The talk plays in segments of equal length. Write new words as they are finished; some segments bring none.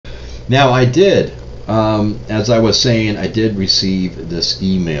Now I did, as I was saying, I did receive this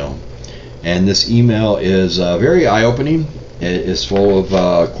email. And this email is very eye-opening. It is full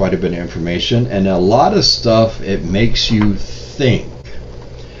of quite a bit of information and a lot of stuff. It makes you think.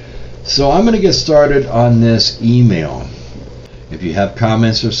 So I'm going to get started on this email. If you have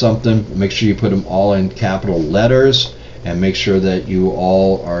comments or something, make sure you put them all in capital letters and make sure that you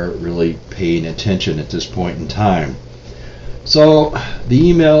all are really paying attention at this point in time. So the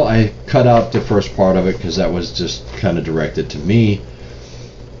email, I cut out the first part of it because that was just kind of directed to me.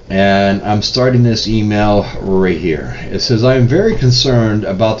 And I'm starting this email right here. It says, I am very concerned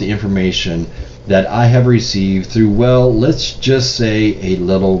about the information that I have received through, well, let's just say a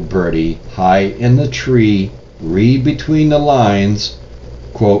little birdie high in the tree, read between the lines,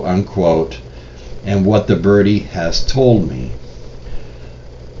 quote unquote, and what the birdie has told me.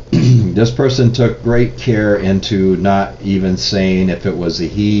 This person took great care into not even saying if it was a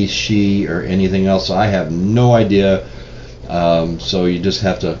he, she, or anything else. I have no idea. So you just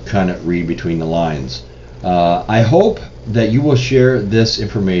have to kind of read between the lines. I hope that you will share this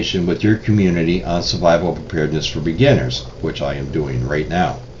information with your community on survival preparedness for beginners, which I am doing right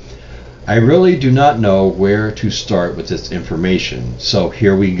now. I really do not know where to start with this information, so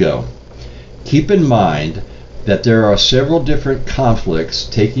here we go. Keep in mind that there are several different conflicts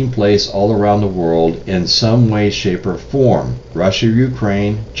taking place all around the world in some way, shape, or form. Russia,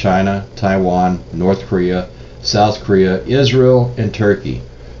 Ukraine, China, Taiwan, North Korea, South Korea, Israel, and Turkey.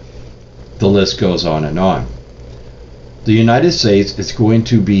 The list goes on and on. The United States is going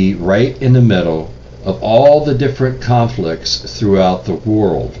to be right in the middle of all the different conflicts throughout the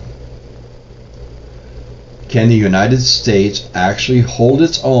world. Can the United States actually hold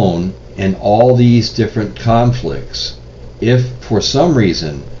its own in all these different conflicts if for some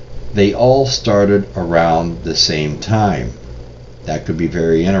reason they all started around the same time? That could be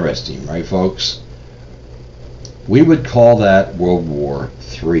very interesting, right, folks? We would call that World War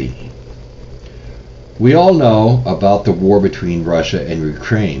III. We all know about the war between Russia and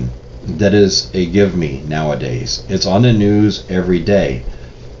Ukraine. That is a give me nowadays. It's on the news every day.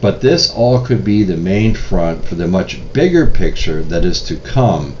 But this all could be the main front for the much bigger picture that is to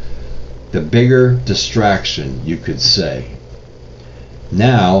come, the bigger distraction, you could say.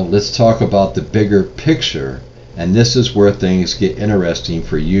 Now, let's talk about the bigger picture, and this is where things get interesting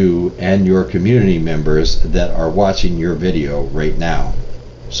for you and your community members that are watching your video right now.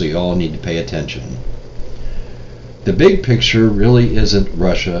 So you all need to pay attention. The big picture really isn't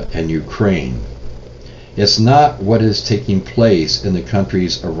Russia and Ukraine. It's not what is taking place in the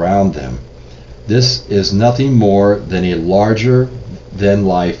countries around them. This is nothing more than a larger than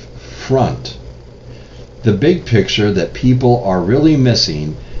life front. The big picture that people are really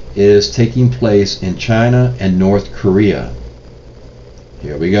missing is taking place in China and North Korea.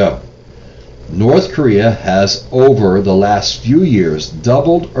 Here we go. North Korea has over the last few years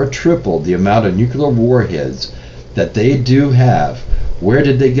doubled or tripled the amount of nuclear warheads that they do have. Where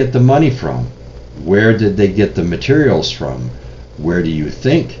did they get the money from? Where did they get the materials from? Where do you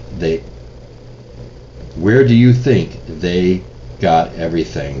think they got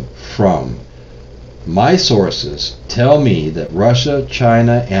everything from? My sources tell me that Russia,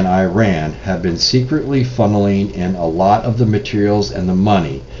 China, and Iran have been secretly funneling in a lot of the materials and the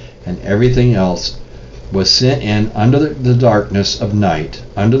money, and everything else was sent in under the darkness of night,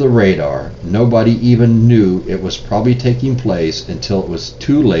 under the radar. Nobody even knew it was probably taking place until it was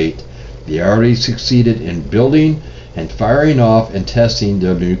too late. They already succeeded in building and firing off and testing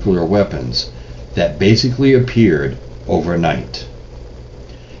their nuclear weapons that basically appeared overnight.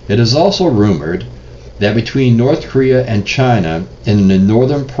 It is also rumored that between North Korea and China in the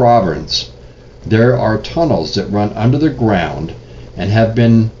northern province, there are tunnels that run under the ground and have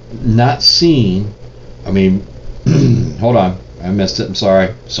been not seen. Hold on, I missed it, I'm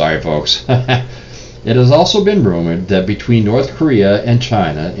sorry. Sorry, folks. It has also been rumored that between North Korea and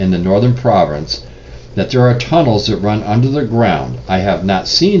China in the northern province, that there are tunnels that run under the ground. I have not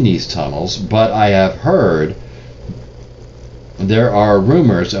seen these tunnels, but I have heard there are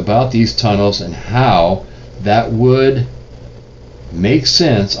rumors about these tunnels and how that would make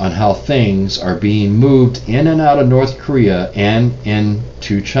sense on how things are being moved in and out of North Korea and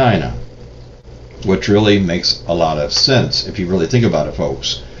into China, which really makes a lot of sense if you really think about it,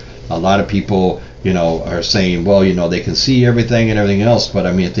 folks. A lot of people, are saying, well, they can see everything and everything else, but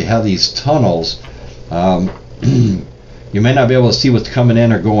if they have these tunnels, you may not be able to see what's coming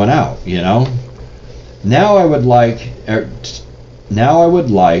in or going out. Now I would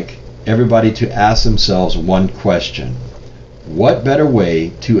like everybody to ask themselves one question. What better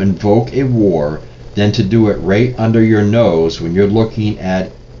way to invoke a war than to do it right under your nose when you're looking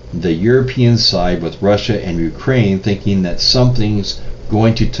at the European side with Russia and Ukraine, thinking that something's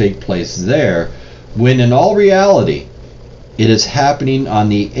going to take place there, when in all reality, it is happening on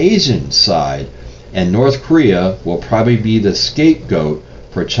the Asian side, and North Korea will probably be the scapegoat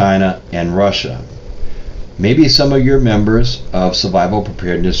for China and Russia. Maybe some of your members of Survival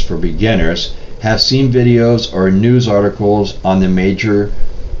Preparedness for Beginners have seen videos or news articles on the major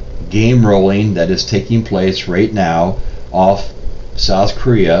game rolling that is taking place right now off South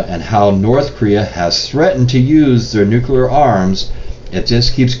Korea, and how North Korea has threatened to use their nuclear arms if this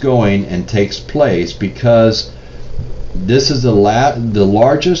keeps going and takes place, because this is the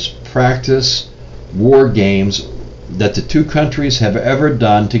largest practice war games that the two countries have ever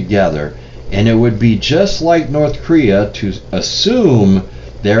done together, and it would be just like North Korea to assume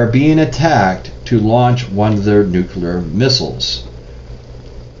they're being attacked to launch one of their nuclear missiles.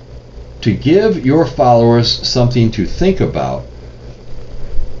 To give your followers something to think about,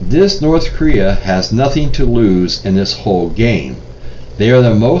 this North Korea has nothing to lose in this whole game. They are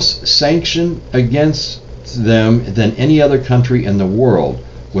the most sanctioned against them than any other country in the world.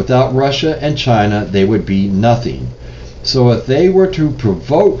 Without Russia and China, they would be nothing. So if they were to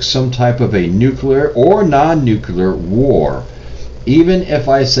provoke some type of a nuclear or non-nuclear war, even if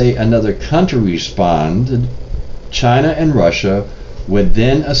I say another country responded, China and Russia would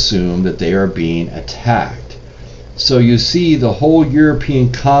then assume that they are being attacked. So you see, the whole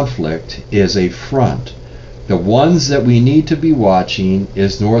European conflict is a front. The ones that we need to be watching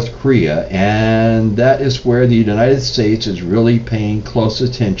is North Korea, and that is where the United States is really paying close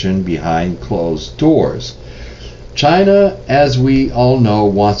attention behind closed doors. China, as we all know,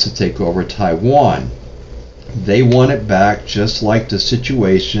 wants to take over Taiwan. They want it back, just like the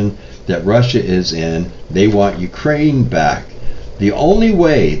situation that Russia is in. They want Ukraine back. The only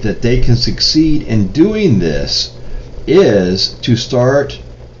way that they can succeed in doing this is to start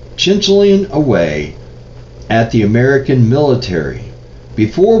chincheling away at the American military.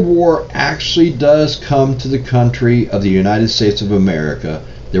 Before war actually does come to the country of the United States of America,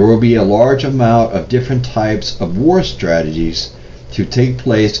 there will be a large amount of different types of war strategies to take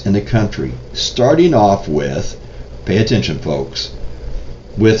place in the country, starting off with, pay attention folks,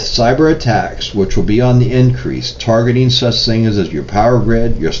 with cyber attacks, which will be on the increase, targeting such things as your power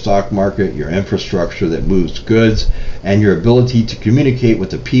grid, your stock market, your infrastructure that moves goods, and your ability to communicate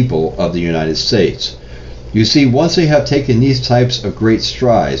with the people of the United States. You see, once they have taken these types of great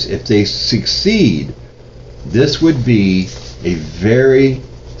strides, if they succeed, this would be a very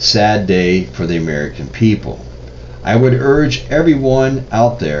sad day for the American people. I would urge everyone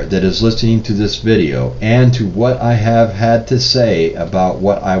out there that is listening to this video and to what I have had to say about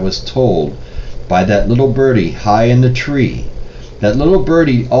what I was told by that little birdie high in the tree. That little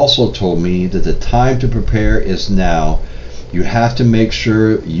birdie also told me that the time to prepare is now. You have to make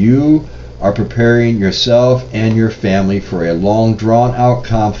sure you are preparing yourself and your family for a long drawn-out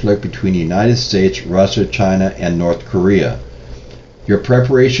conflict between the United States, Russia, China, and North Korea. Your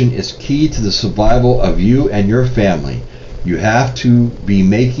preparation is key to the survival of you and your family. You have to be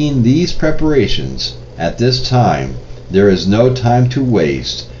making these preparations at this time. There is no time to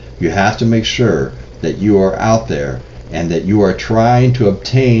waste. You have to make sure that you are out there and that you are trying to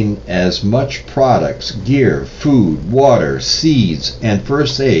obtain as much products, gear, food, water, seeds, and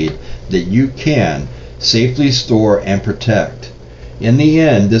first aid that you can safely store and protect. In the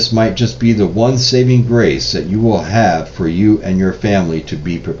end, this might just be the one saving grace that you will have for you and your family to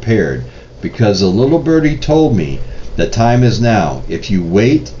be prepared, because the little birdie told me the time is now. If you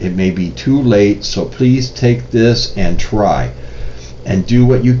wait, it may be too late, so please take this and try and do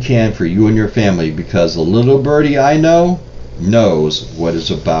what you can for you and your family, because the little birdie I know knows what is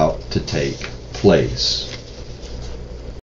about to take place.